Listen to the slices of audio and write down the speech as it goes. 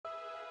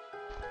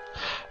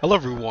Hello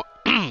everyone.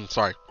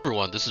 Sorry,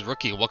 everyone. This is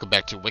Rookie, and welcome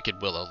back to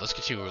Wicked Willow. Let's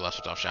continue where we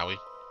left off, shall we?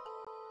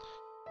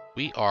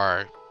 We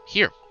are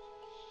here.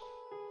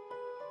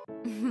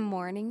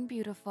 Morning,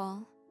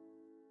 beautiful.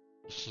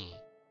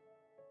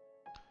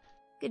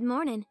 Good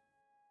morning.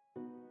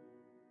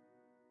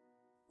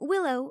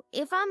 Willow,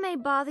 if I may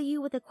bother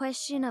you with a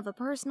question of a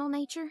personal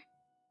nature?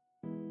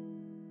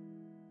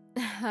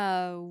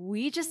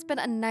 We just spent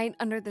a night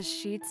under the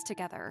sheets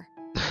together.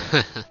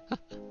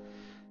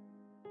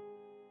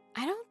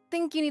 I don't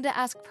think you need to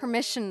ask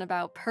permission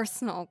about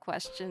personal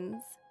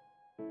questions.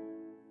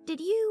 Did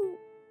you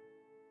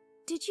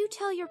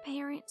tell your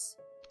parents?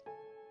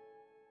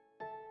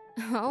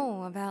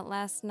 Oh, about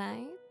last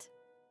night?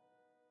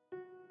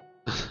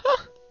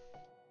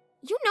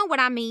 You know what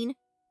I mean.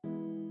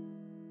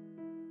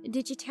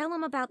 Did you tell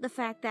them about the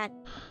fact that,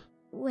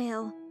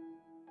 well,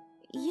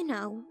 you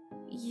know,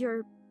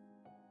 you're...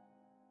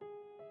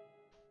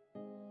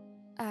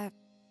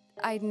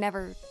 I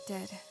never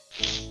did.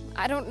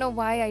 I don't know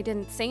why I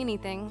didn't say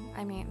anything.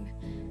 I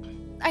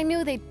mean, I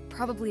knew they'd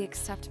probably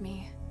accept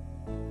me.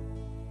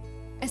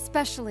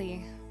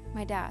 Especially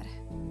my dad.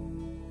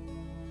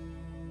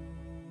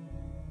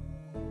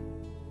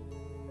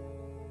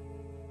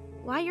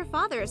 Why your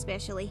father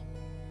especially?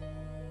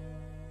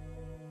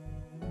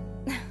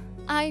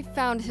 I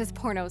found his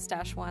porno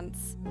stash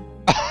once.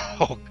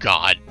 Oh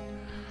God.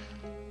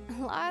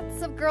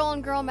 Lots of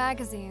girl-on-girl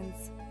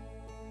magazines.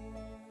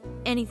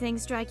 Anything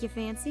strike your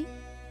fancy?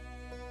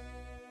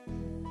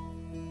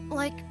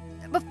 Like,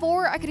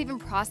 before I could even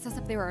process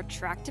if they were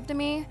attractive to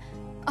me,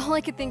 all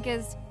I could think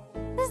is,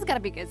 this has gotta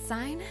be a good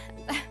sign.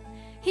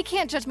 He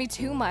can't judge me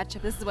too much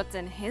if this is what's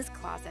in his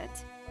closet.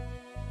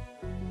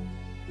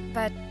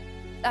 But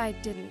I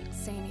didn't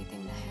say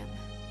anything to him.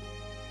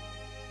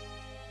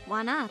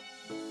 Why not?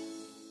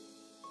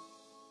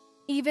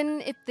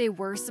 Even if they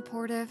were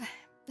supportive,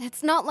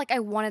 it's not like I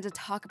wanted to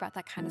talk about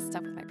that kind of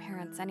stuff with my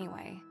parents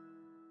anyway.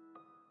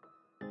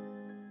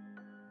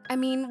 I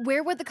mean,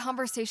 where would the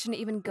conversation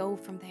even go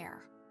from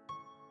there?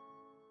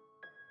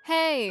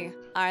 Hey,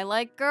 I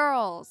like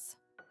girls.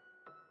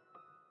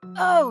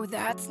 Oh,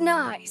 that's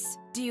nice.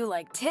 Do you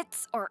like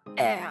tits or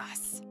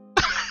ass?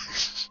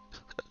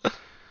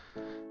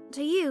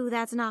 To you,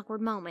 that's an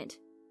awkward moment.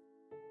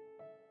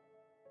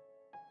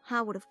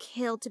 I would have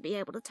killed to be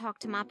able to talk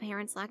to my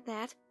parents like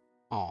that.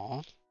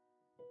 Aw.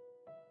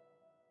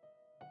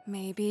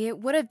 Maybe it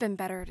would have been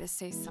better to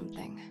say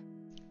something.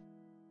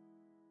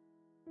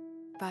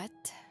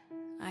 But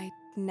I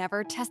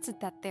never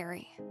tested that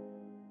theory.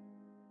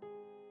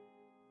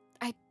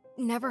 I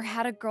never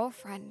had a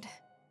girlfriend.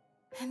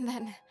 And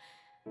then,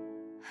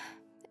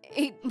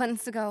 8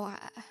 months ago,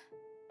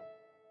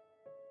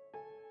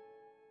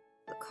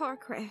 The car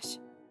crash.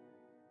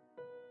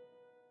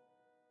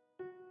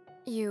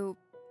 You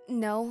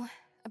know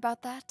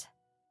about that?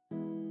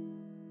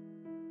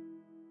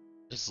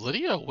 Is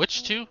Lydia a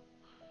witch too?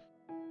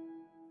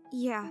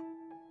 Yeah.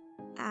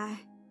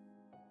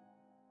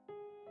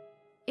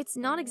 It's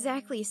not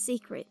exactly a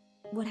secret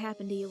what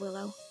happened to you,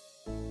 Willow.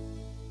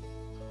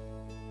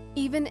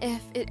 Even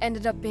if it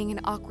ended up being an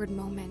awkward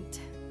moment,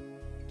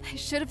 I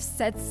should have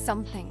said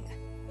something.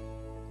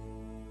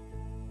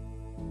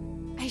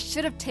 I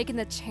should have taken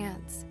the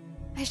chance.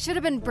 I should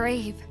have been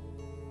brave.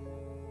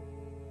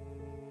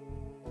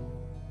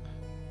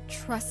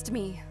 Trust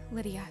me,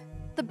 Lydia.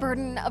 The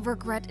burden of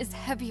regret is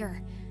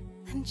heavier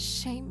than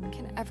shame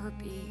can ever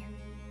be.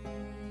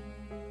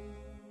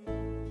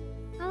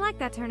 I like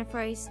that turn of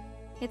phrase.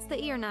 Hits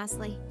the ear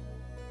nicely.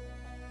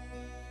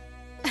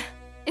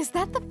 Is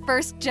that the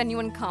first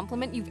genuine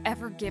compliment you've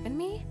ever given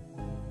me?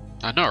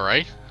 I know,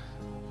 right?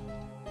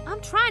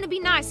 I'm trying to be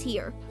nice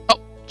here. Oh.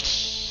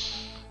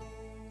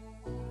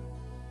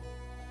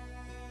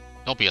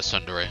 Don't be a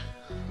tsundere.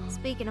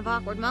 Speaking of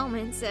awkward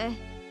moments,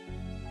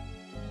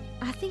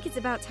 I think it's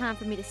about time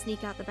for me to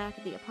sneak out the back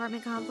of the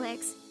apartment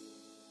complex.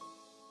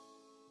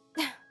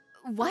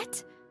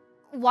 What?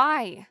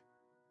 Why?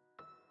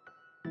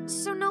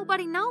 So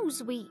nobody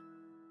knows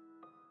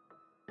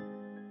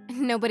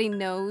Nobody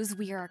knows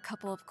we are a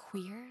couple of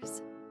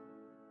queers?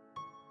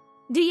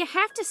 Do you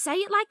have to say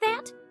it like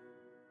that?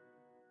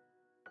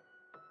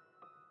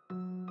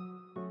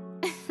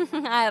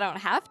 I don't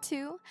have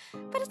to,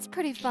 but it's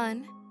pretty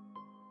fun.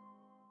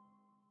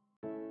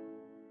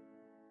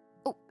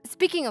 Oh,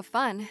 speaking of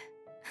fun,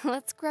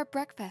 let's grab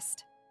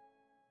breakfast.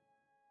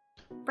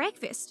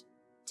 Breakfast?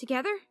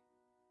 Together?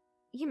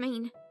 You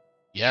mean...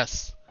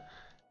 Yes.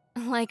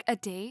 Like a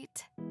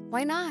date?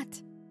 Why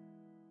not?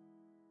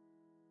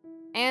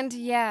 And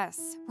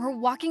yes, we're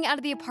walking out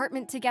of the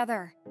apartment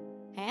together.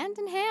 Hand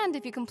in hand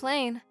if you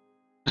complain.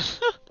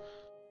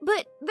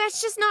 But that's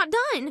just not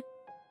done.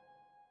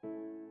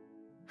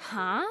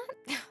 Huh?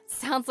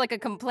 Sounds like a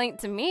complaint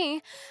to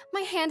me.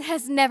 My hand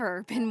has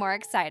never been more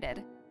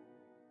excited.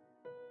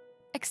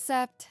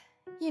 Except,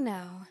 you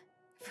know,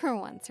 for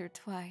once or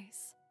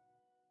twice.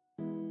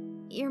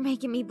 You're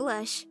making me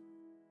blush.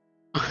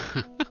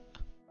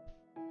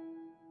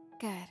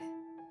 Good.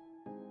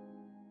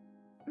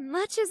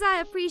 Much as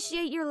I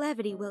appreciate your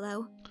levity,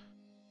 Willow,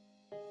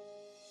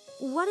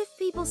 What if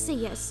people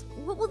see us?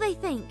 What will they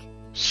think?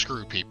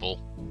 Screw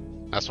people.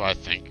 That's what I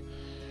think.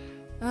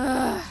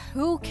 Ugh,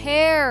 who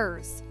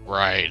cares?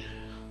 Right.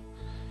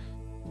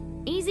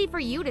 Easy for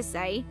you to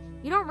say.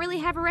 You don't really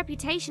have a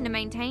reputation to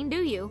maintain,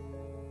 do you?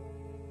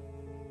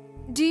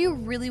 Do you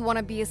really want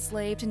to be a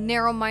slave to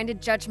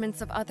narrow-minded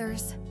judgments of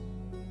others?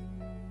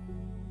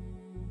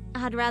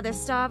 I'd rather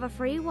starve a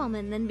free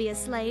woman than be a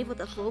slave with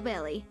a full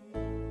belly.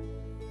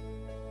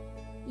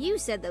 You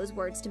said those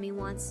words to me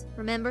once,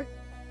 remember?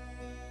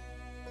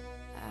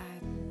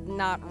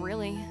 Not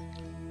really.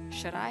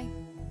 Should I?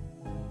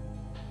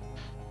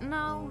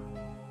 No.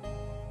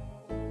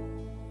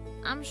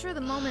 I'm sure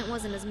the moment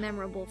wasn't as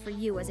memorable for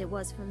you as it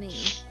was for me.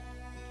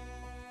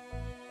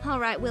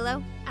 Alright,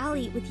 Willow. I'll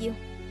eat with you.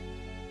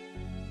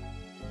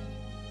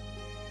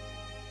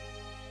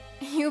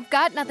 You've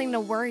got nothing to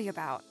worry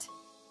about.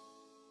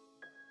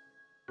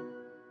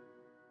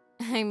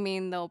 I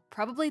mean, they'll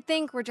probably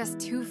think we're just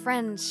two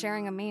friends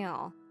sharing a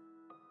meal.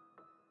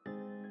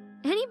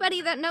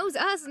 Anybody that knows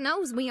us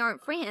knows we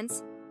aren't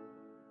friends.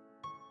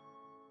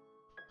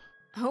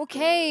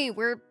 Okay,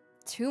 we're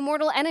two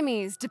mortal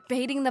enemies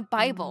debating the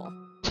Bible.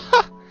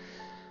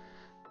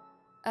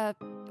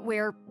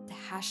 We're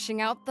hashing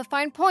out the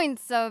fine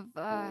points of,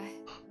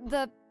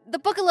 the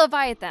Book of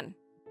Leviathan.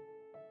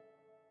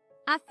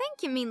 I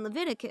think you mean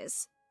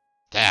Leviticus.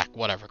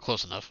 Whatever,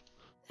 close enough.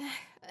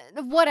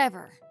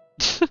 Whatever.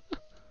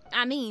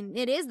 I mean,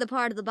 it is the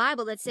part of the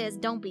Bible that says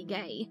don't be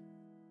gay.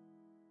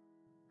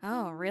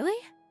 Oh, really?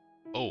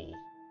 Oh.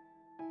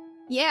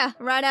 Yeah,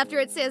 right after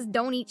it says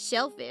don't eat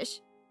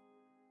shellfish.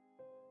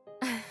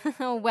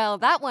 Well,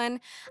 that one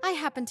I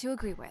happen to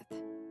agree with.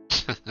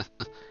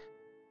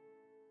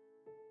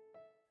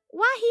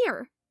 Why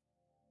here?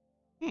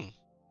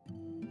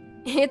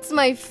 It's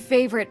my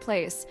favorite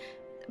place.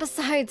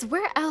 Besides,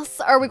 where else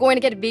are we going to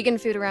get vegan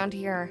food around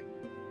here?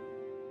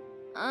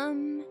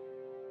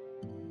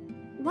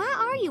 Why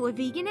are you a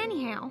vegan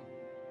anyhow?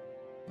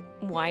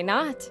 Why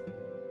not?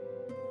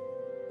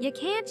 You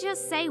can't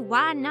just say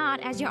why not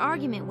as your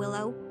argument,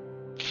 Willow.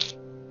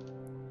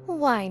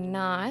 Why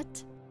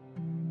not?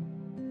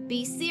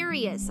 Be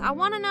serious, I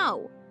want to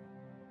know.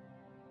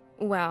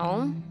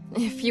 Well,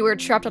 if you were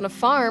trapped on a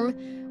farm,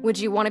 would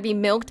you want to be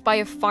milked by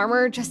a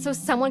farmer just so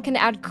someone can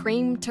add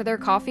cream to their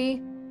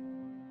coffee?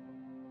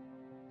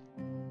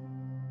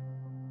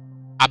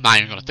 I'm not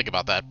even gonna think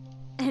about that.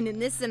 And in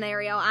this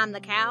scenario, I'm the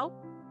cow?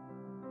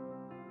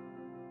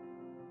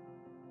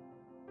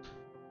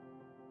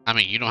 I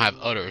mean, you don't have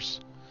udders.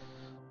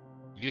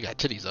 You got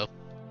titties, though.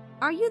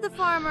 Are you the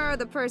farmer or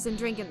the person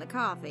drinking the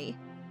coffee?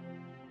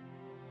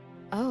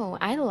 Oh,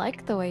 I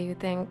like the way you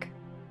think.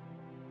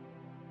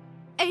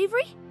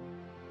 Avery?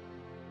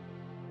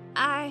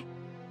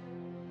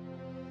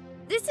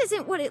 This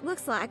isn't what it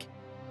looks like.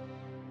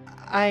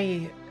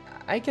 I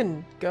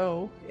can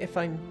go if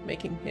I'm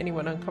making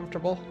anyone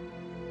uncomfortable.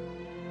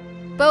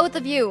 Both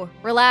of you,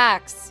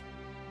 relax.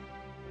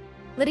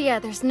 Lydia,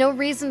 there's no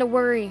reason to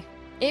worry.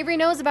 Avery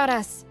knows about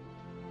us.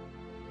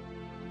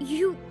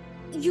 You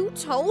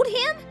told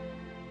him?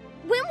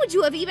 When would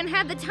you have even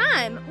had the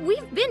time?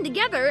 We've been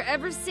together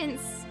ever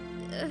since...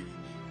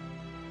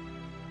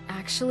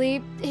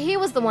 Actually, he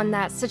was the one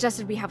that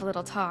suggested we have a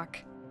little talk.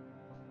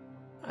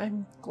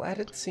 I'm glad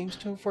it seems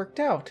to have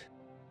worked out.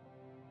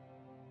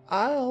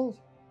 I'll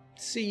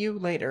see you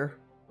later,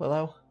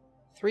 Willow.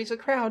 Three's a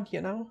crowd,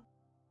 you know.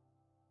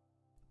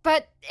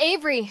 But,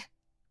 Avery...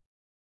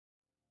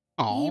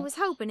 Oh. He was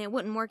hoping it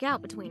wouldn't work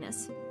out between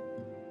us.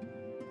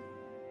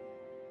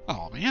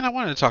 Oh man, I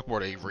wanted to talk more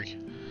to Avery.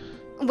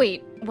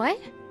 Wait, what?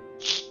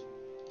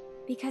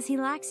 Because he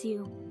likes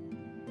you.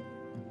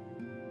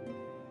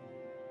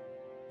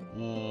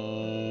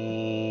 What?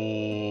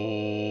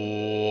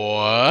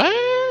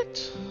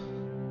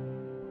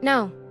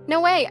 No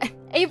way.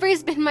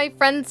 Avery's been my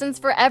friend since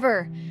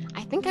forever.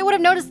 I think I would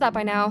have noticed that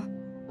by now.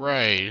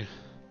 Right.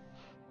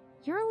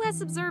 You're less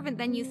observant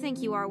than you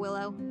think you are,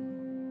 Willow.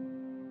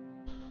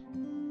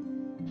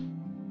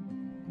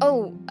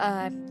 Oh,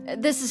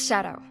 this is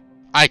Shadow.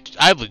 I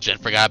legit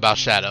forgot about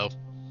Shadow.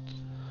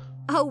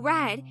 Oh,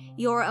 right.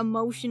 Your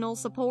emotional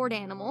support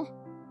animal.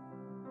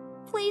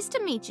 Pleased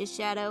to meet you,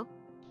 Shadow.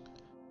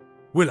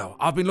 Willow,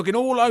 I've been looking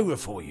all over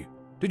for you.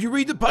 Did you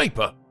read the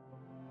paper?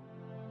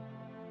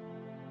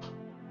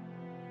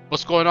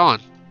 What's going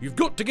on? You've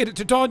got to get it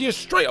to Tanya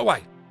straight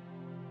away.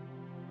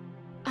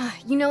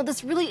 You know,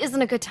 this really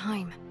isn't a good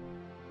time.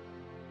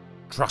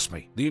 Trust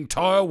me, the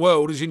entire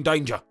world is in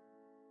danger.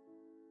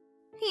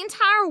 The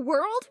entire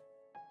world?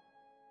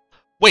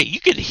 Wait,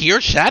 you can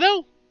hear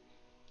Shadow?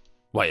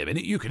 Wait a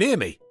minute, you can hear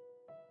me.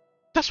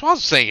 That's what I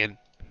was saying.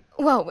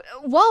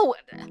 Whoa.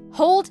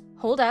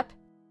 Hold up.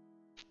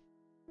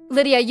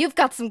 Lydia, you've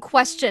got some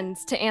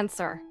questions to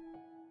answer.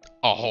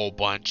 A whole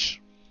bunch.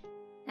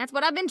 That's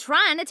what I've been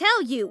trying to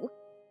tell you.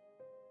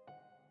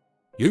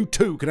 You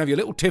two can have your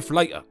little tiff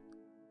later.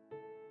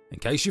 In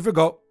case you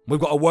forgot, we've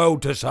got a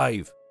world to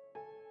save.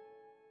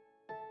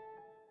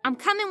 I'm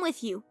coming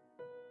with you.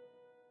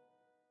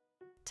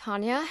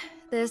 Tanya,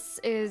 this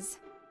is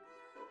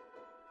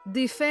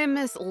The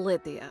famous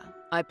Lydia,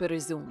 I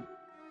presume.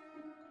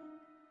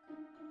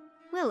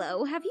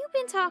 Willow, have you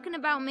been talking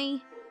about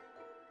me?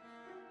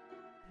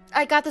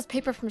 I got this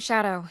paper from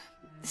Shadow.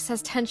 It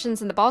says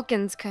tensions in the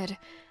Balkans could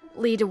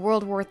lead to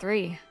World War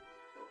III.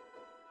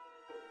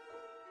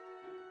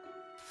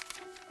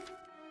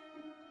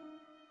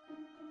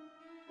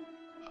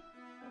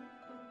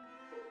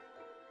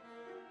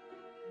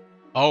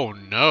 Oh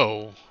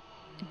no.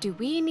 Do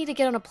we need to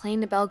get on a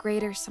plane to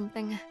Belgrade or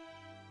something?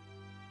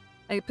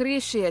 I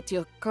appreciate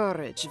your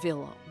courage,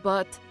 Willow,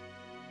 but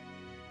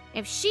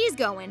If she's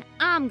going,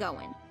 I'm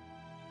going.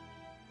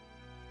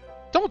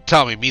 Don't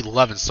tell me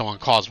loving someone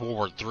caused World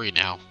War III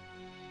now.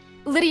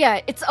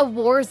 Lydia, it's a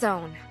war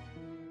zone.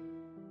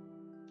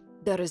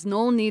 there is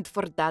no need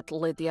for that,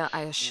 Lydia,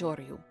 I assure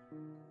you.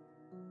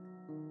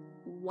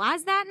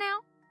 Why's that now?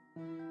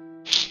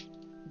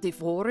 The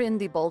war in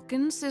the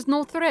Balkans is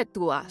no threat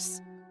to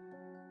us.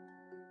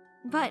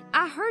 But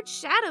I heard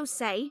Shadow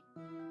say...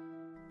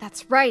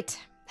 That's right.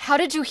 How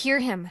did you hear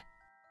him?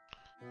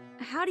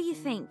 How do you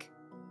think?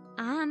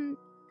 I'm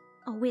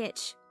a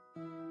witch.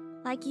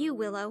 Like you,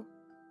 Willow.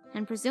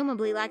 And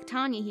presumably like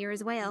Tanya here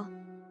as well.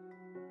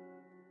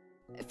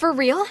 For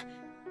real?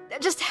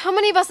 Just how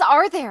many of us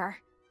are there?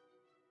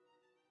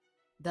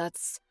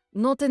 That's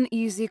not an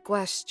easy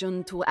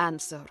question to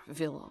answer,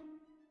 Willow.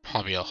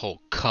 Probably a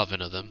whole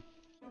coven of them.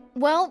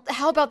 Well,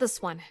 how about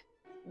this one?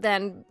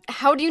 Then,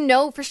 how do you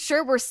know for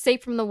sure we're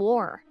safe from the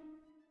war?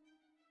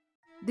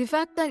 The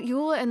fact that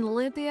you and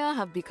Lydia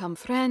have become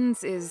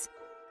friends is,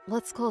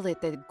 let's call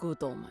it a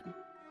good omen.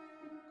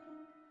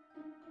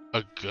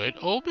 A good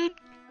omen?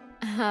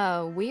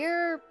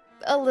 We're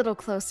a little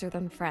closer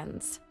than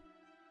friends.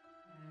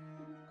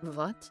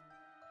 What?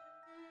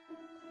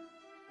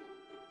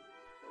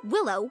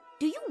 Willow,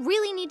 do you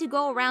really need to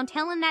go around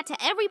telling that to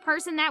every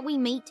person that we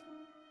meet?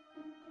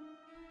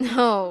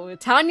 No,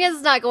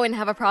 Tanya's not going to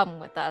have a problem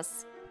with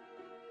us.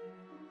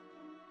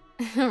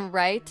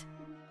 Right?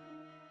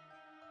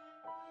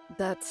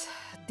 That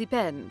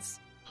depends.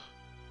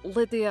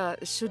 Lydia,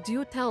 should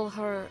you tell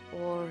her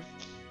or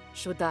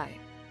should I?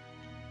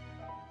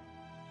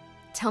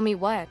 Tell me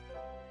what?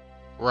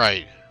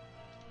 Right.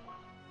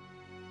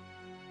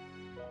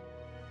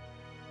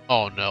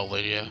 Oh no,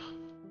 Lydia.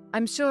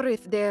 I'm sure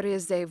if there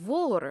is a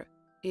war,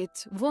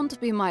 it won't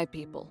be my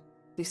people,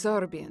 the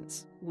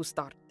Serbians, who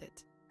started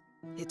it.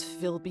 It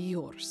will be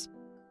yours.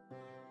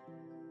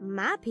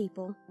 My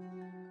people?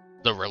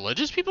 The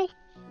religious people?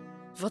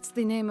 What's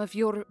the name of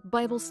your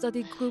Bible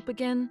study group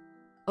again?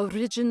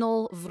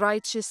 Original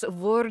Righteous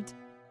Word?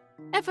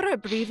 Ever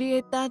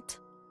abbreviate that?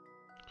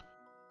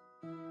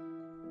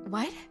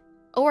 What?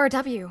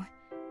 ORW.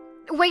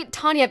 Wait,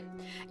 Tanya,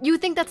 you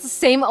think that's the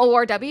same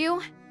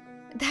ORW?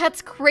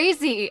 That's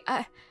crazy.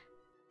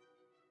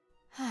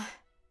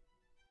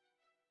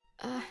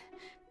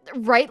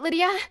 Right,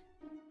 Lydia?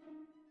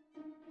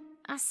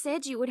 I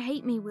said you would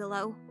hate me,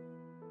 Willow.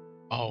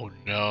 Oh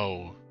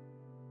no.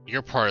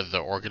 You're part of the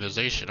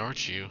organization,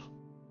 aren't you?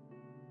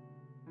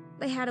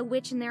 They had a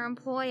witch in their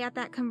employ at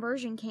that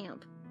conversion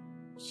camp.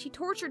 She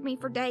tortured me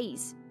for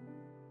days.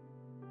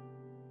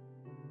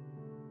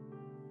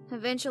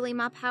 Eventually,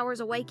 my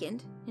powers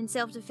awakened, in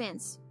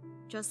self-defense,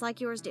 just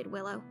like yours did,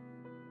 Willow.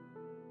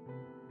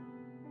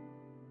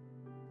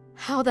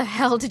 How the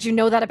hell did you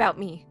know that about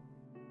me?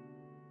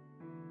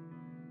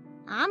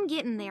 I'm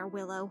getting there,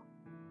 Willow.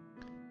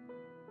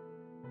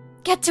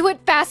 Get to it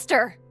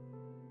faster!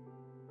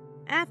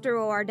 After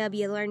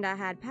ORW learned I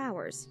had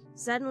powers,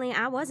 suddenly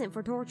I wasn't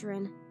for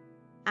torturing.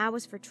 I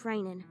was for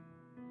training.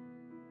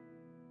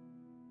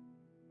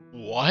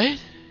 What?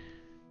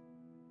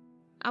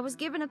 I was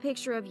given a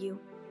picture of you.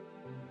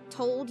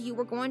 Told you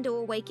were going to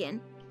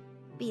awaken.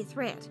 Be a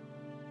threat.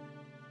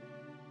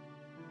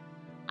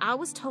 I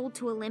was told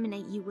to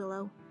eliminate you,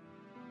 Willow.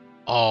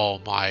 Oh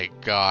my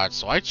god,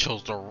 so I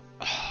chose the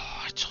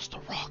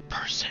wrong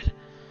person.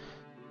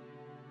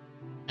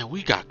 And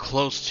we got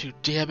close to,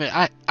 damn it,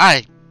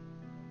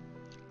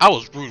 I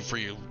was rooting for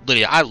you,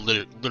 Lydia. I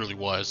literally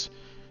was.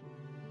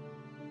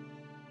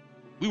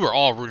 We were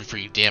all rooting for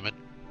you, damn it.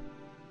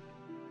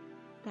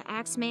 The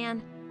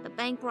Axeman, the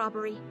bank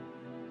robbery,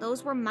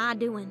 those were my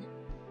doing.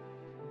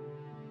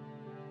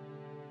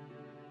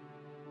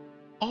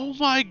 Oh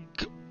my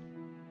god.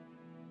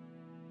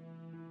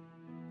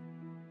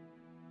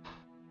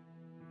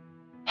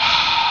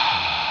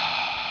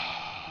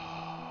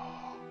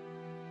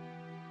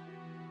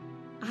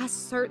 I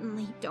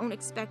certainly don't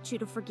expect you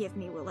to forgive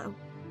me, Willow.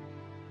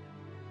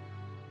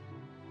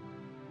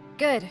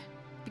 Good,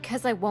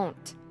 because I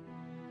won't.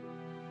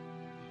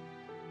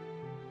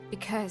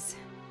 Because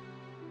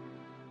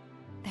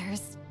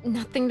there's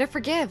nothing to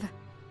forgive.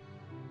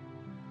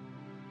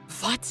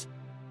 What?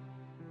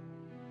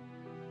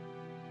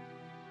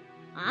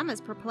 I'm as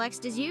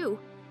perplexed as you.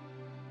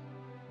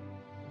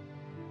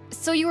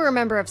 So you were a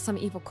member of some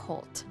evil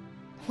cult.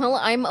 Well,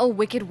 I'm a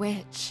wicked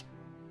witch.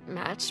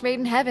 Match made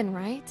in heaven,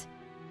 right?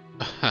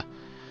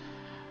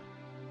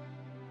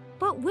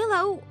 But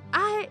Willow,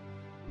 I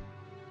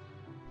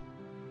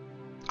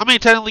mean,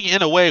 technically,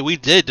 in a way, we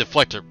did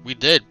deflect her. We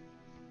did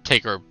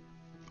take her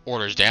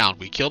orders down.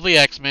 We killed the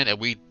X-Men and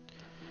we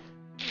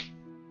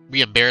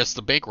embarrassed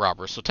the bank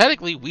robber. So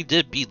technically, we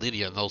did beat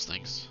Lydia in those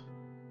things.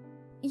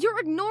 You're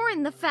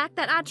ignoring the fact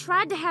that I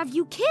tried to have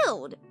you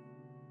killed.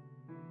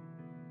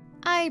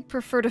 I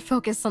prefer to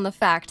focus on the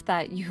fact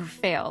that you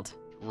failed.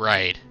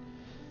 Right.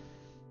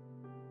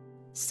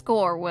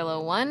 Score,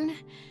 Willow 1,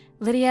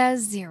 Lydia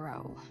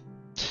 0.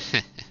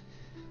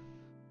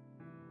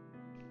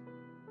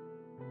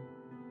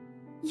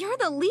 You're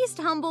the least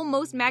humble,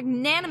 most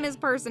magnanimous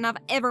person I've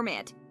ever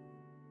met.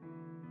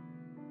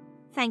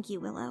 Thank you,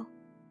 Willow.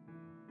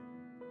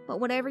 But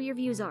whatever your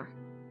views are,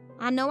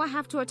 I know I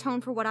have to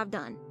atone for what I've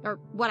done. Or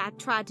what I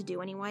tried to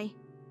do, anyway.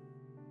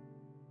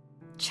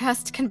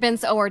 Just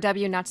convince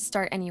ORW not to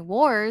start any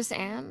wars,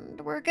 and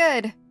we're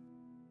good.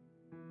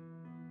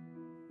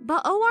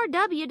 But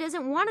ORW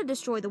doesn't want to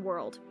destroy the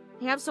world.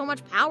 They have so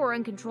much power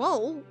and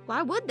control.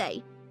 Why would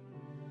they?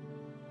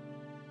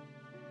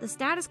 The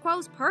status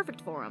quo's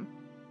perfect for them.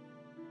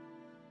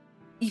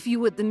 If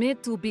you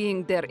admit to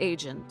being their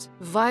agent,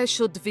 why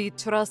should we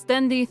trust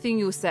anything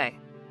you say?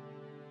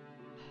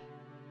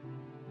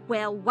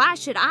 Well, why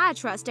should I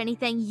trust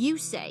anything you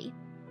say?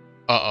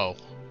 Uh-oh.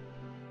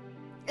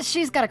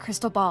 She's got a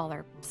crystal ball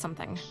or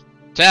something.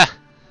 Yeah.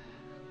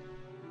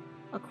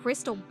 A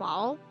crystal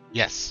ball?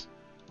 Yes.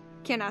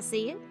 Can I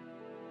see it?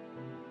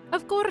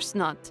 Of course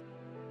not.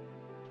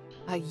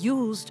 I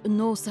used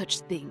no such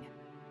thing.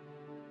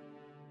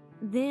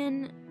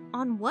 Then,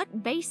 on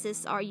what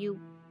basis are you...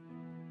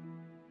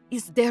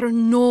 Is there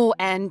no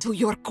end to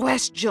your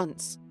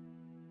questions?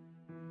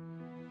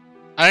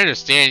 I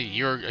understand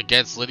you're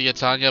against Lydia,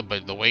 Tanya,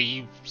 but the way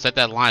you said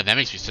that line, that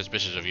makes me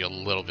suspicious of you a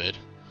little bit.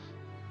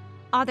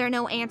 Are there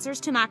no answers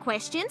to my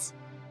questions?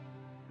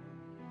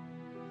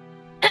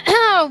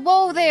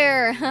 Whoa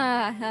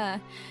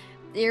there!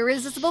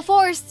 Irresistible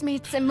force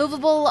meets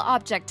immovable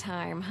object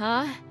time,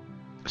 huh?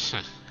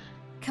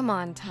 Come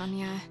on,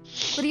 Tanya.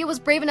 Lydia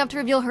was brave enough to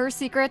reveal her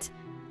secret.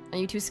 Are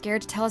you too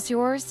scared to tell us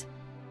yours?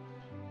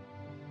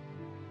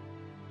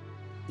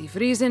 The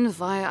reason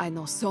why I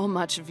know so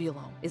much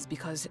Willow is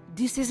because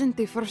this isn't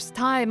the first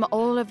time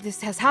all of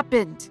this has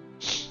happened.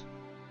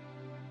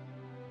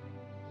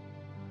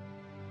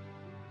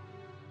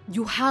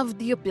 You have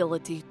the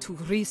ability to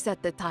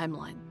reset the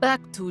timeline back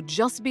to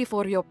just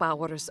before your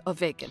powers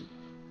awaken.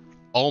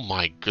 Oh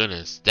my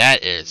goodness,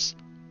 that is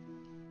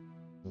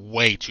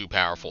way too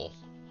powerful.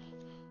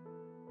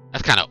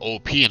 That's kind of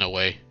OP in a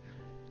way.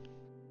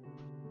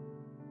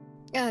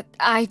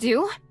 I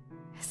do?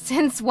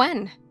 Since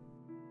when?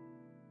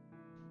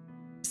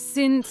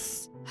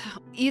 Since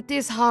it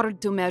is hard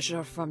to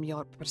measure from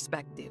your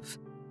perspective,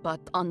 but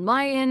on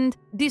my end,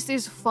 this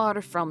is far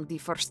from the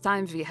first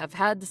time we have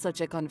had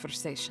such a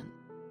conversation.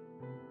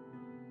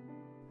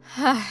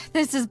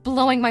 This is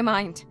blowing my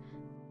mind.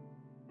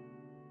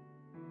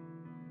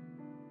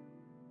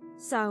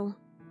 So,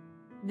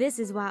 this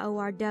is why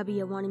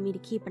ORW wanted me to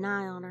keep an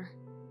eye on her.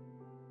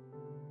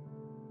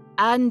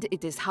 And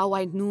it is how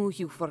I knew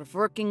you were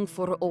working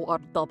for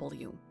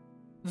ORW.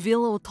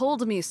 Willow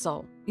told me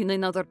so in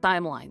another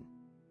timeline.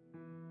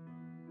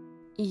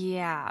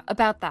 Yeah,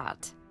 about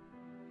that.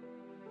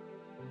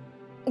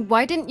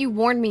 Why didn't you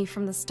warn me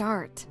from the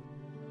start?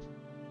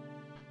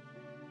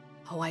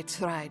 Oh, I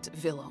tried,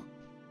 Willow,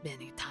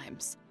 many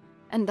times.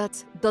 And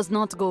that does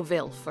not go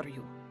well for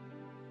you.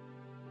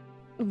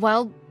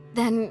 Well,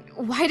 then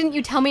why didn't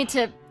you tell me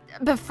to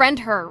befriend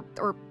her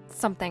or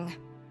something?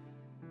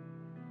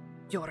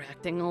 You're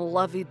acting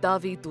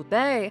lovey-dovey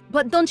today,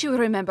 but don't you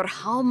remember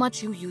how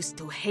much you used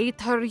to hate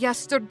her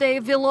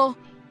yesterday, Willow?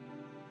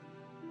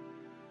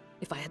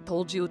 If I had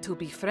told you to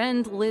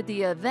befriend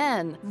Lydia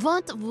then,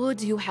 what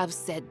would you have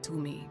said to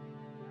me?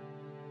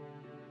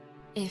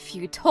 If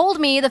you told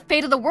me the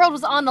fate of the world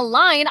was on the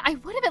line, I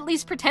would have at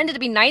least pretended to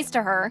be nice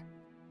to her.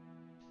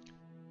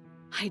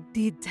 I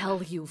did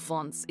tell you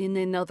once in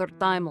another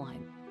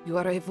timeline. You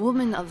are a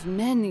woman of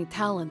many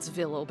talents,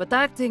 Willow, but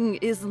acting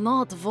is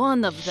not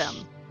one of them.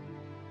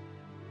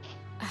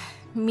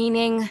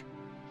 Meaning?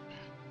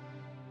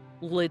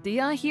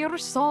 Lydia here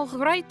saw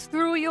right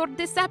through your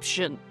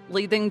deception,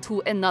 leading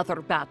to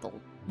another battle,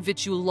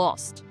 which you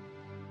lost.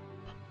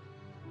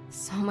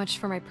 So much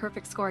for my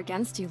perfect score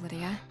against you,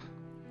 Lydia.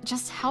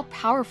 Just how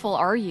powerful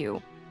are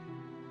you?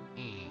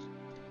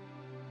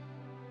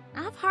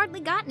 I've hardly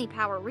got any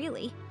power,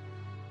 really.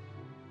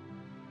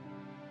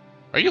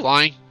 Are you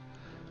lying?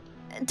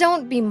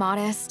 Don't be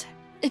modest.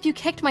 If you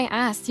kicked my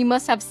ass, you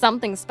must have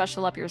something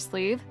special up your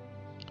sleeve.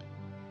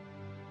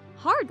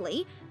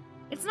 Hardly.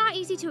 It's not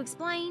easy to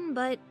explain,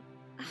 but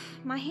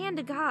my hand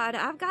to God,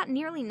 I've got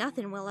nearly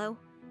nothing, Willow.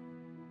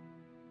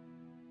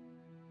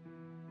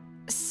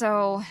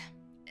 So,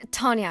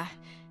 Tanya,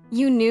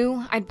 you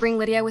knew I'd bring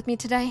Lydia with me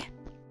today?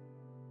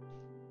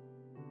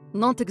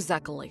 Not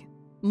exactly.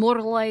 More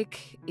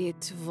like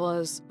it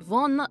was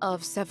one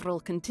of several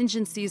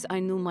contingencies I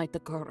knew might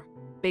occur,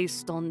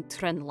 based on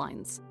trend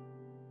lines.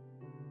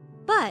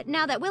 But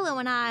now that Willow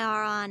and I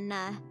are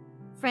on,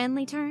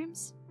 friendly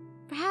terms,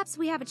 perhaps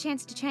we have a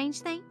chance to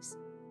change things?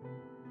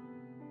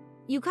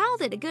 You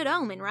called it a good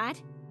omen,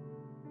 right?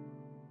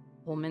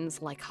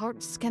 Women's like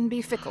hearts can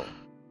be fickle.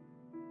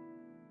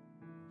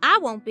 I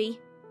won't be.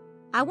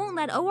 I won't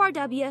let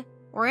ORW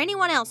or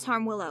anyone else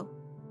harm Willow.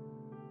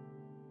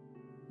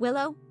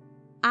 Willow,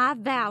 I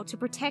vow to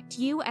protect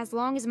you as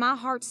long as my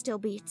heart still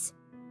beats.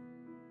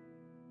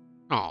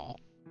 Oh.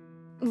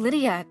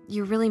 Lydia,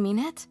 you really mean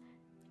it?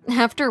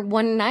 After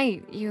one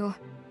night, you...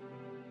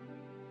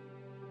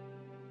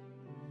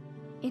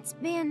 It's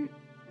been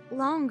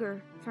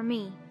longer for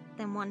me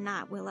than one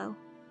night, Willow.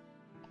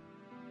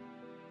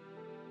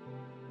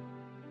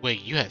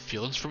 Wait, you had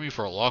feelings for me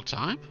for a long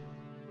time?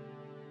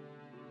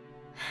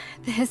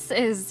 This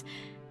is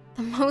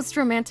the most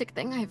romantic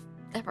thing I've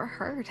ever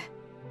heard.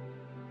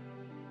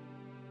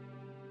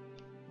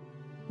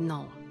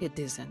 No, it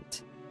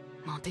isn't.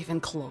 Not even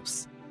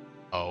close.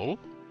 Oh?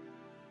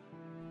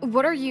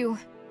 What are you...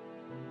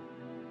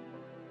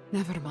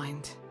 Never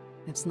mind.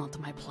 It's not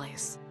my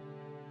place.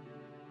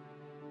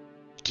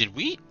 Did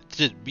me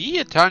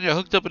and Tanya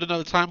hooked up in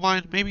another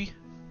timeline, maybe?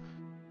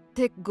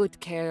 Take good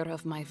care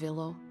of my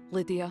Willow,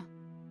 Lydia.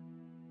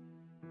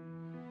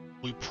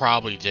 We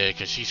probably did,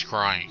 because she's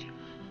crying.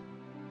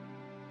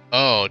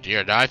 Oh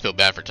dear, now I feel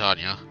bad for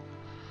Tanya.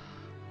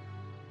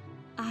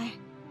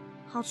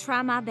 I'll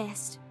try my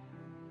best.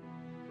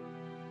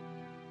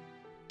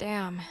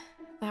 Damn,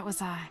 that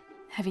was a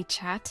heavy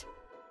chat.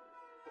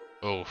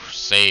 Oh,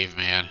 save,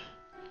 man.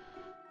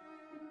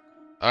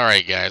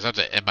 Alright guys, I have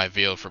to end my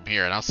video from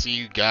here, and I'll see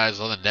you guys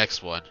on the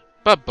next one.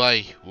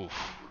 Bye-bye. Oof.